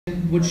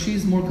what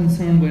she's more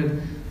concerned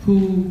with,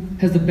 who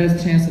has the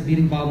best chance of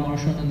beating Bob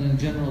Marshall in the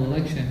general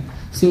election.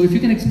 So if you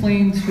can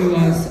explain to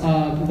us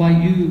why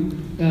you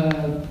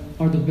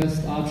are the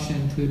best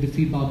option to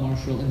defeat Bob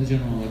Marshall in the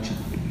general election.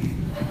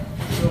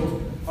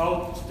 So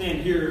I'll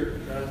stand here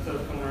instead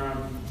of coming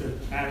around to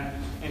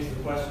answer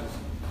the questions.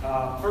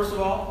 First of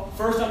all,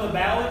 first on the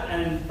ballot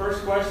and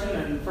first question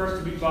and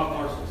first to beat Bob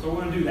Marshall. So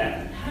we're going to do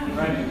that,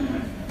 right?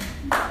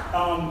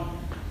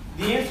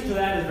 The answer to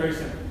that is very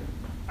simple.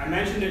 I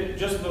mentioned it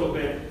just a little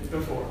bit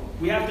before.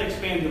 We have to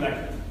expand the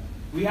electorate.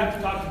 We have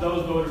to talk to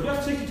those voters. We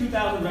have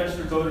 62,000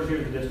 registered voters here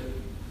in the district.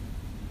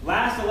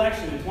 Last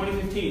election in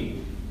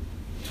 2015,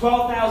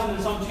 12,000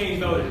 and some change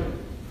voted.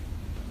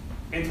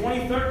 In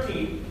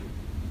 2013,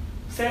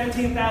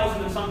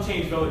 17,000 and some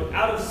change voted.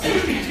 Out of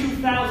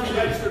 62,000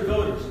 registered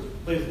voters,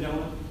 ladies and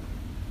gentlemen,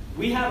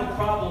 we have a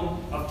problem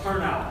of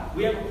turnout.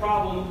 We have a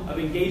problem of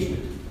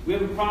engagement. We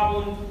have a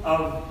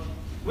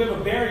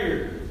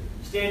barrier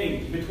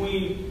standing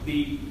between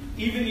the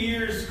even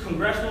years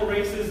congressional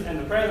races and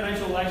the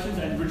presidential elections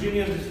and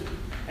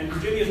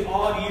Virginia's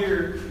odd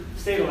year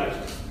state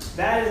elections.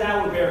 That is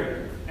our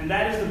barrier. And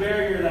that is the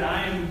barrier that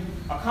I am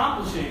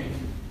accomplishing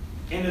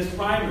in this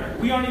primary.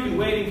 We aren't even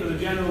waiting for the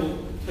general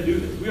to do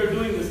this. We are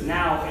doing this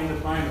now in the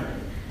primary.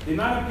 The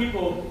amount of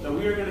people that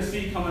we are going to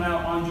see coming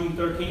out on June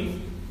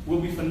 13th will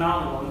be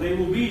phenomenal. And they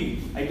will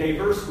be a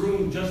diverse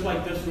room just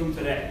like this room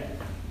today.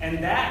 And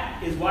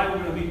that is why we're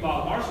going to beat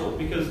Bob Marshall,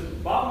 because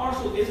Bob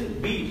Marshall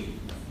isn't beat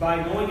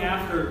by going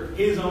after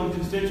his own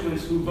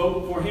constituents who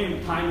vote for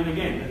him time and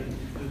again.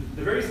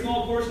 The very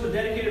small portion of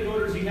dedicated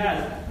voters he has,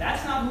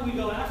 that's not who we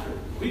go after.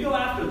 We go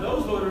after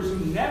those voters who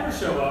never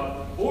show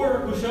up or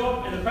who show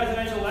up in the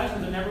presidential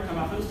elections and never come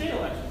out for the state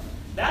elections.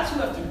 That's who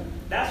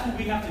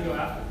we have to go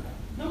after.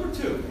 Number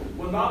two,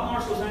 when Bob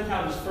Marshall sent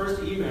out his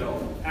first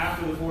email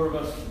after the four of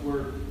us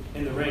were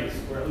in the race,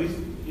 or at least,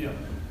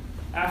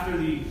 after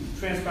the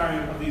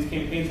transpiring of these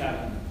campaigns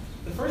happened,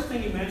 the first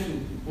thing he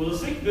mentioned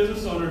was a Sikh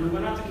business owner who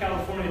went out to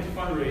California to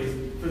fundraise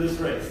for this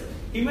race.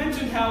 He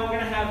mentioned how we're going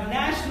to have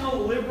national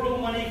liberal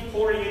money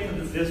pouring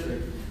into this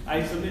district.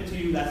 I submit to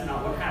you that's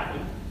not what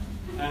happened.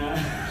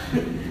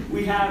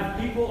 We have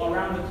people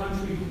around the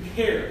country who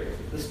care.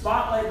 The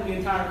spotlight in the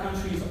entire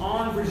country is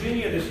on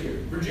Virginia this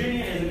year.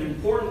 Virginia is an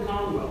important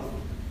commonwealth.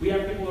 We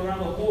have people around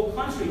the whole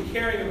country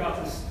caring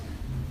about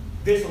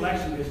this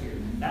election this year.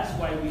 That's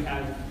why we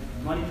have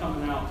money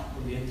coming out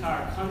from the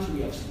entire country.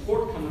 We have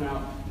support coming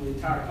out from the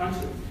entire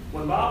country.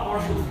 When Bob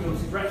Marshall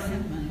feels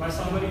threatened by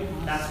somebody,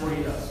 that's what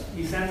he does.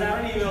 He sends out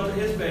an email to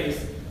his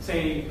base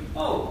saying,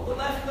 "Oh, the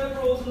left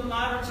liberals and the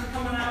moderates are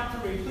coming after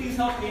me. Please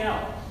help me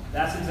out."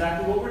 That's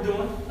exactly what we're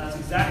doing. That's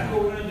exactly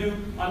what we're going to do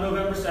on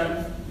November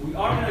 7th. We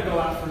are going to go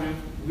after him.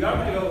 We are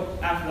going to go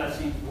after that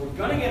seat. We're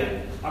going to get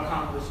it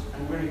accomplished,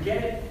 and we're going to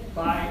get it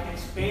by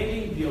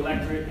expanding the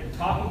electorate and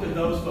talking to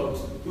those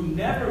folks who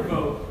never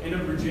vote in a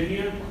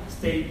Virginia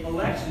state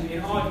election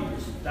in odd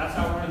years. That's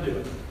how we're going to do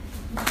it.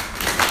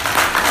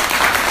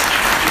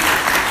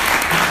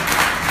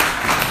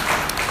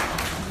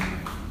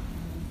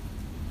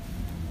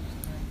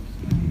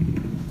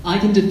 I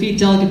can defeat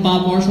Delegate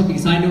Bob Marshall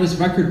because I know his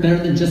record better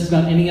than just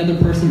about any other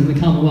person in the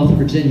Commonwealth of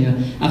Virginia.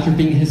 After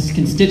being his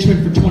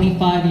constituent for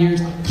 25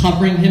 years,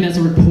 covering him as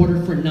a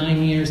reporter for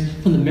 9 years,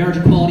 from the marriage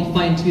equality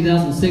fight in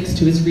 2006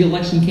 to his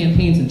re-election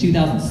campaigns in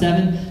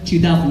 2007,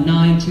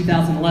 2009,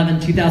 2011,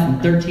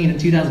 2013, and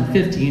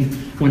 2015,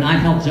 when I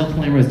held Joe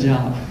Palermo's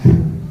job.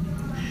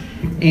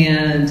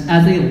 And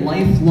as a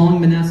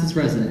lifelong Manassas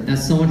resident,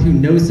 as someone who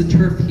knows the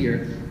turf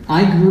here,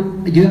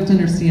 you have to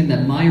understand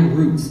that my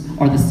roots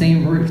are the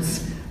same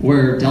roots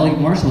where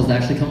Delegate Marshall has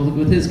actually come up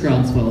with his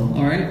groundswell,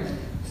 all right?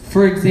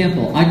 For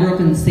example, I grew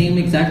up in the same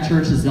exact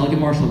church as Delegate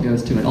Marshall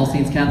goes to, at All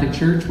Saints Catholic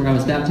Church, where I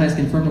was baptized,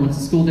 confirmed, and went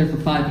to school there for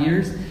 5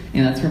 years,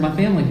 and that's where my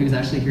family, who's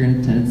actually here in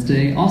attendance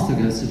today, also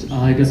goes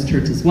to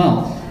church as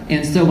well.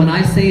 And so when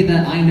I say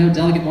that I know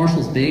Delegate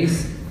Marshall's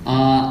base,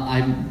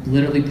 I'm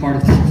literally part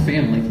of their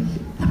family.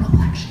 I'm a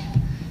black sheep.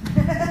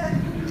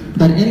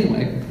 But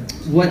anyway,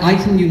 what I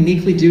can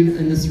uniquely do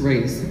in this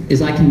race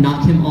is I can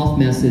knock him off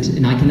message,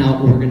 and I can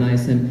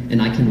out-organize him,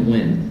 and I can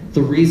win.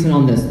 The reason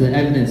on this, the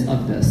evidence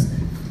of this.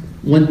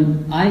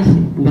 When I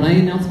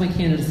announced my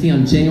candidacy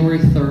on January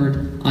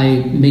 3rd,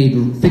 I made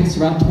Fix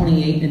Route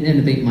 28 and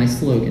Innovate my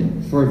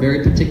slogan for a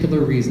very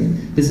particular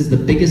reason. This is the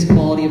biggest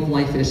quality of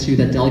life issue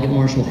that Delegate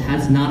Marshall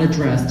has not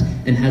addressed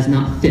and has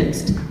not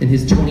fixed in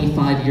his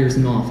 25 years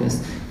in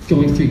office,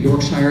 going through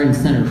Yorkshire and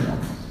Centerville.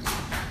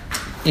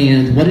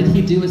 And what did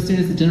he do as soon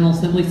as the General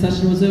Assembly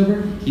session was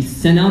over? He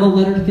sent out a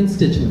letter to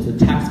constituents, a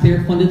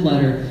taxpayer-funded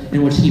letter,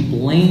 in which he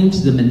blamed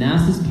the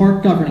Manassas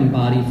Park governing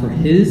body for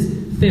his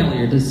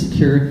failure to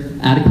secure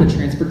adequate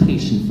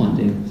transportation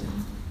funding.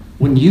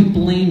 When you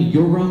blame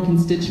your own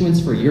constituents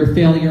for your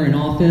failure in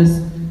office,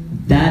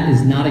 that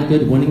is not a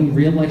good winning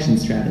re-election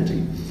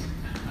strategy.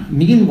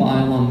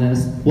 Meanwhile on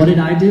this, what did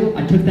I do?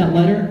 I took that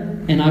letter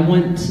and I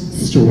went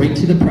straight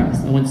to the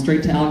press. I went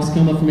straight to Alex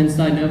Coma from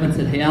Inside Nova and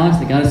said, hey Alex,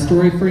 I got a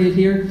story for you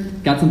here.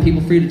 Got some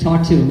people for you to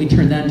talk to, and we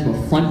turned that into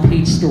a front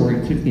page story.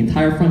 Took the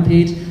entire front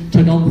page,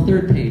 took all the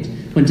third page.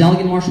 When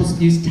delegate marshals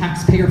used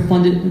taxpayer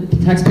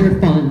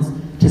funds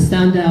to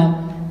sound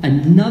out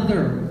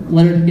another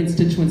letter to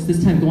constituents,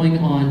 this time going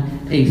on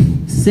a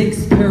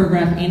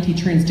 6-paragraph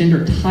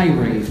anti-transgender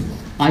tirade,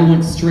 I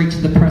went straight to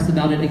the press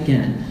about it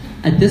again.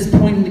 At this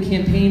point in the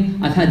campaign,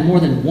 I've had more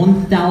than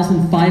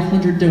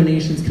 1,500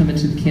 donations come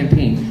into the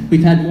campaign.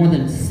 We've had more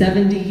than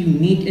 70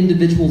 unique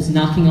individuals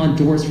knocking on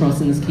doors for us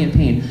in this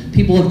campaign.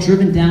 People have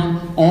driven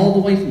down all the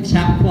way from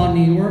Chappaqua,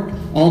 New York,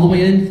 all the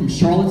way in from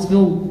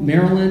Charlottesville,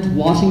 Maryland,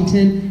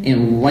 Washington,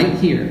 and right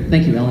here.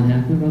 Thank you, Ellen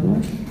Hackman, by the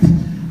way.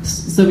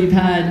 So we've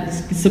had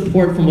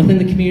support from within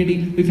the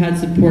community. We've had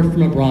support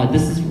from abroad.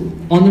 This is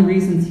on the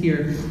reasons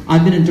here.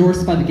 I've been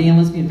endorsed by the Gay and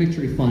Lesbian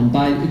Victory Fund,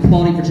 by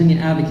Equality Virginia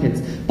Advocates,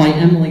 by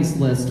Emily's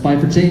List, by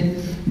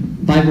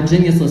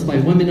Virginia's List, by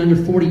Women Under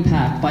 40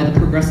 PAC, by the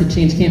Progressive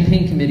Change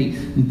Campaign Committee,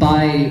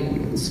 by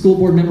school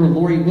board member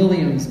Lori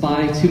Williams,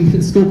 by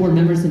 2 school board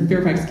members in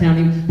Fairfax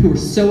County who were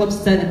so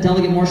upset at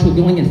Delegate Marshall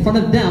going in front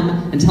of them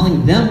and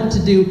telling them what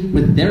to do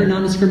with their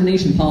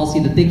non-discrimination policy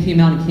that they came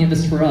out and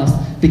canvassed for us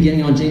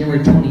beginning on January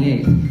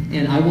 28th.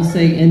 And I will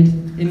say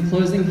in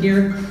closing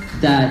here,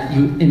 that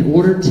in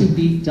order to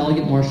beat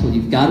Delegate Marshall,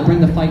 you've got to bring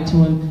the fight to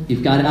him,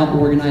 you've got to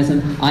out-organize him.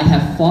 I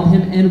have fought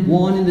him and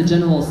won in the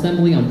General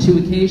Assembly on 2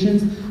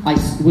 occasions. I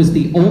was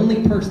the only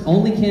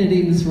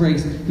candidate in this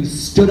race who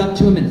stood up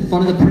to him in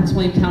front of the Prince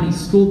William County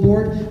School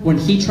Board when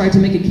he tried to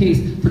make a case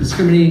for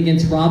discriminating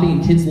against Robbie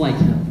and kids like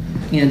him.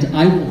 And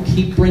I will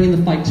keep bringing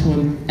the fight to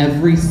him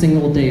every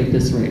single day of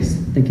this race.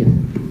 Thank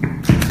you.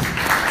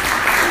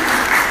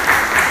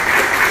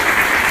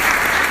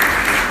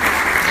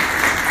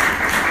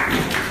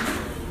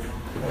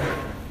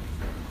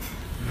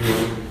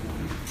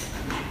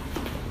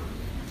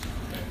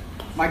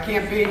 My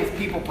campaign is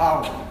people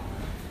power.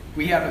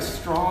 We have a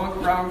strong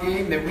ground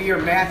game that we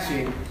are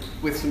matching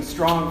with some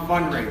strong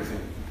fundraising.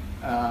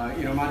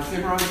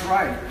 Monsignor is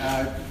right.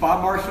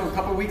 Bob Marshall a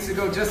couple weeks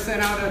ago just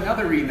sent out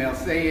another email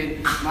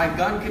saying my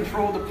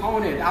gun-controlled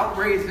opponent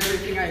outraised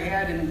everything I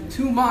had in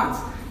 2 months,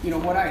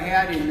 what I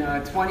had in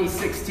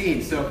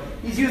 2016. So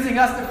he's using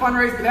us to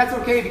fundraise, but that's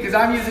okay because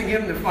I'm using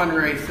him to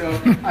fundraise. So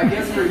I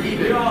guess we're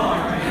even. You're all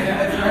right.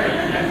 Yeah, that's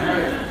right. That's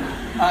right.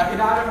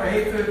 I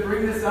hate to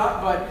bring this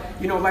up, but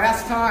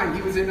last time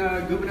he was in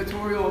a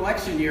gubernatorial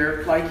election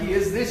year, like he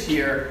is this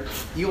year,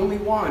 he only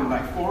won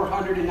by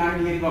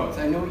 498 votes.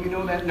 I know you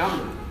know that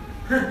number.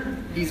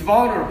 He's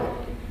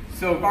vulnerable.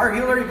 So if our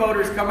Hillary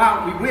voters come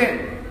out, we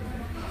win.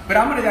 But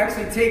I'm going to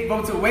actually take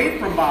votes away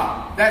from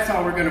Bob. That's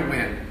how we're going to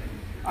win.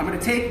 I'm going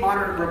to take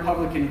moderate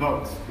Republican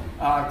votes.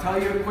 I'll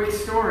tell you a quick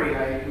story.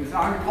 I was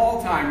on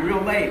call time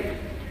real late.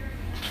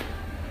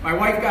 My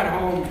wife got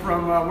home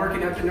from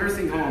working at the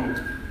nursing home.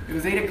 It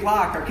was 8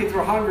 o'clock. Our kids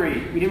were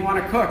hungry. We didn't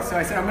want to cook, so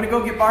I said, I'm going to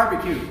go get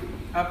barbecue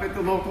up at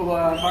the local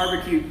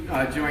barbecue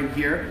joint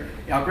here.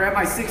 I'll grab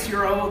my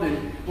 6-year-old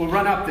and we'll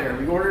run up there.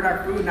 We ordered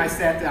our food and I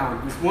sat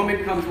down. This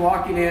woman comes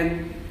walking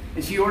in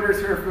and she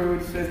orders her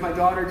food. She says, my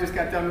daughter just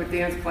got done with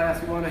dance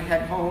class. We want to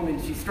head home.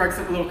 And she strikes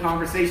up a little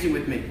conversation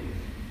with me.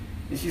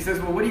 And she says,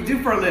 well, what do you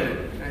do for a living?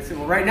 And I said,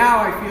 well, right now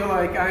I feel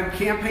like I'm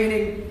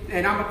campaigning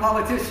and I'm a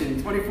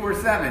politician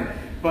 24/7.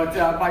 But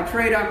by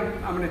trade,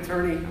 I'm an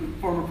attorney. I'm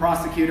a former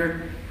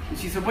prosecutor. And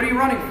she said, what are you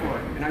running for?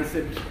 And I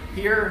said,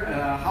 here,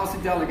 House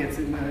of Delegates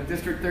in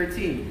District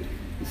 13.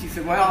 And she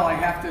said, well, I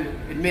have to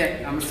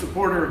admit, I'm a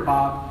supporter of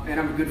Bob, and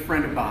I'm a good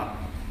friend of Bob.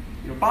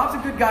 Bob's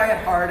a good guy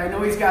at heart. I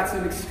know he's got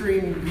some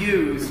extreme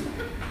views,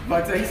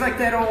 but he's like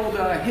that old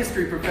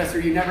history professor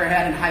you never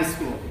had in high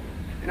school.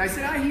 And I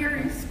said, I hear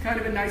he's kind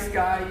of a nice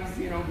guy.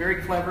 He's,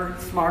 very clever,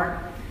 smart.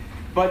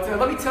 But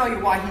let me tell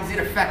you why he's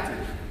ineffective,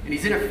 and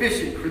he's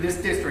inefficient for this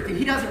district, and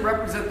he doesn't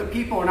represent the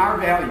people and our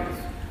values.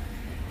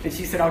 And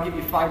she said, I'll give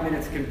you 5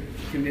 minutes to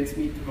convince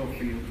me to vote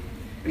for you.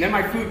 And then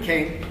my food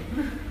came,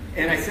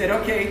 and I said,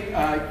 okay,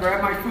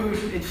 grab my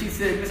food. And she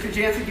said, Mr.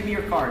 Jansen, give me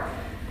your card.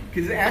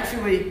 Because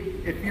actually,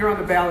 if you're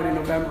on the ballot in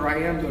November, I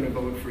am going to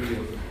vote for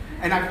you.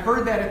 And I've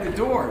heard that at the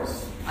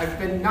doors. I've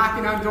been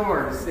knocking on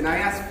doors, and I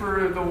ask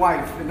for the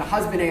wife, and the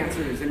husband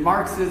answers. And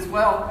Mark says,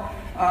 well,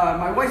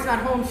 my wife's not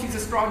home. She's a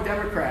strong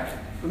Democrat.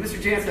 But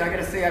Mr. Jansen, I got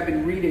to say, I've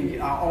been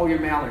reading all your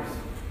mailers.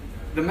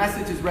 The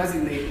messages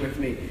resonate with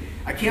me.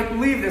 I can't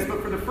believe this,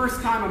 but for the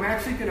first time, I'm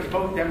actually going to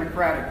vote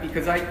Democratic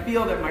because I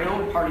feel that my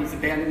own party's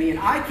abandoned me, and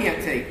I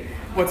can't take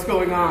what's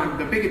going on,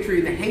 the bigotry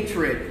and the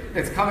hatred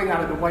that's coming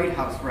out of the White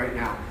House right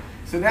now.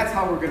 So that's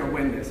how we're going to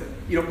win this.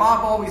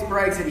 Bob always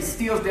brags that he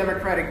steals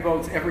Democratic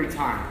votes every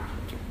time.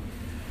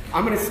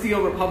 I'm going to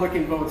steal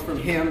Republican votes from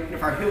him.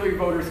 If our Hillary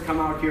voters come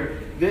out here,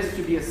 this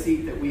should be a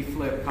seat that we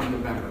flip come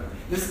November.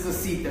 This is a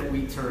seat that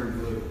we turn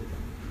blue.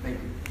 Thank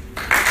you.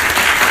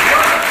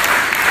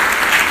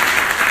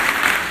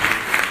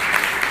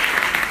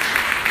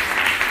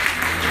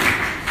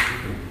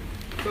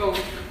 So,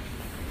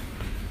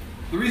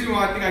 the reason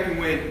why I think I can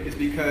win is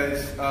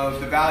because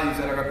of the values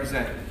that I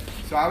represent.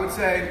 So I would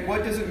say,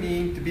 what does it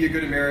mean to be a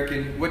good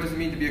American? What does it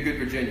mean to be a good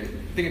Virginian?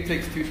 I think it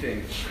takes two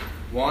things.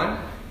 One,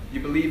 you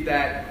believe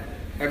that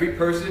every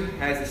person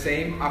has the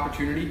same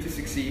opportunity to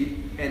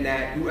succeed, and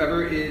that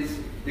whoever is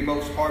the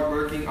most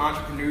hardworking,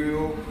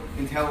 entrepreneurial,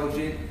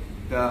 intelligent,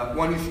 the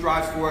one who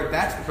strives for it,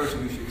 that's the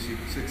person who should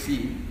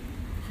succeed.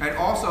 And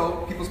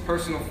also, people's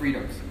personal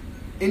freedoms.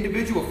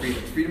 Individual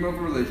freedoms, freedom of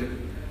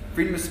religion,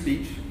 freedom of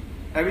speech,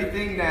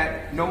 everything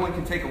that no one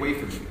can take away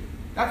from you.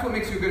 That's what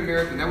makes you a good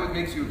American. That's what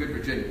makes you a good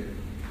Virginian.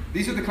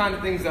 These are the kind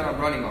of things that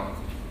I'm running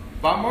on.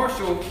 Bob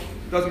Marshall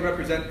doesn't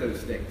represent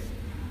those things.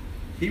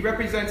 He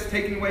represents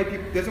taking away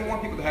people, doesn't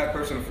want people to have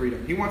personal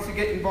freedom. He wants to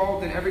get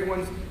involved in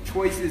everyone's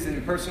choices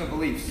and personal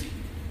beliefs.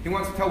 He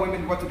wants to tell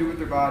women what to do with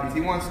their bodies.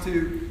 He wants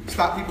to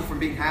stop people from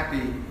being happy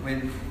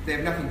when they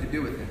have nothing to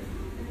do with him.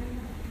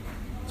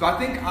 So I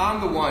think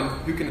I'm the one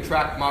who can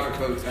attract moderate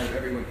votes out of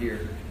everyone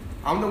here.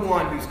 I'm the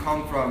one who's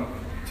come from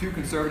two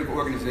conservative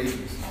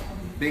organizations.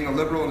 Being a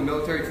liberal in the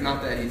military, it's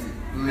not that easy.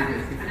 Believe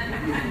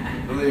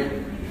me. Believe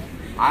me.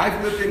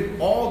 I've lived in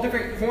all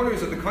different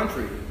corners of the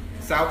country.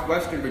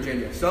 Southwestern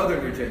Virginia, Southern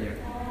Virginia.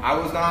 I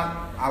was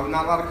not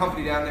allowed to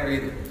company down there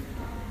either.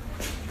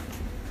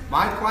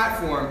 My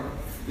platform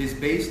is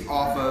based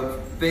off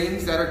of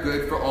things that are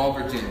good for all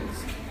Virginians.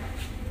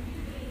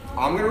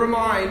 I'm going to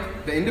remind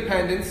the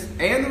independents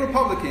and the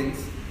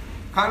Republicans,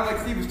 kind of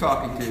like Steve was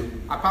talking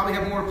to. I probably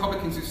have more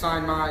Republicans who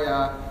signed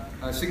my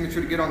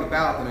signature to get on the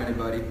ballot than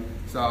anybody,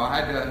 so I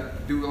had to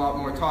do a lot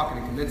more talking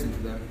and convincing to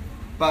them.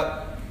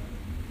 But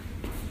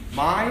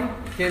my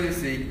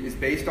candidacy is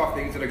based off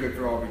things that are good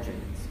for all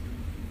Virginians.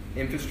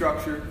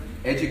 Infrastructure,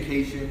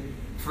 education,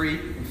 free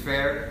and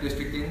fair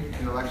districting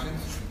in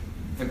elections.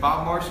 And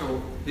Bob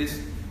Marshall,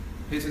 his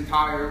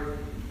entire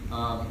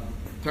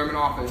term in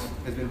office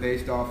has been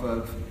based off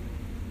of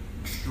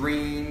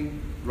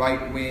extreme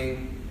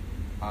right-wing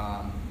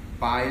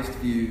biased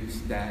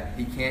views that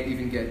he can't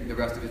even get the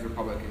rest of his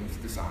Republicans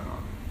to sign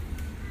on.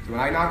 So when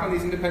I knock on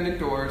these independent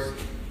doors,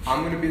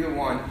 I'm going to be the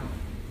one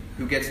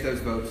who gets those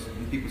votes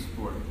and people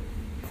support it.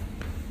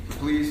 So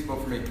please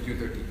vote for me June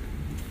 13th.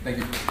 Thank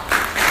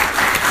you.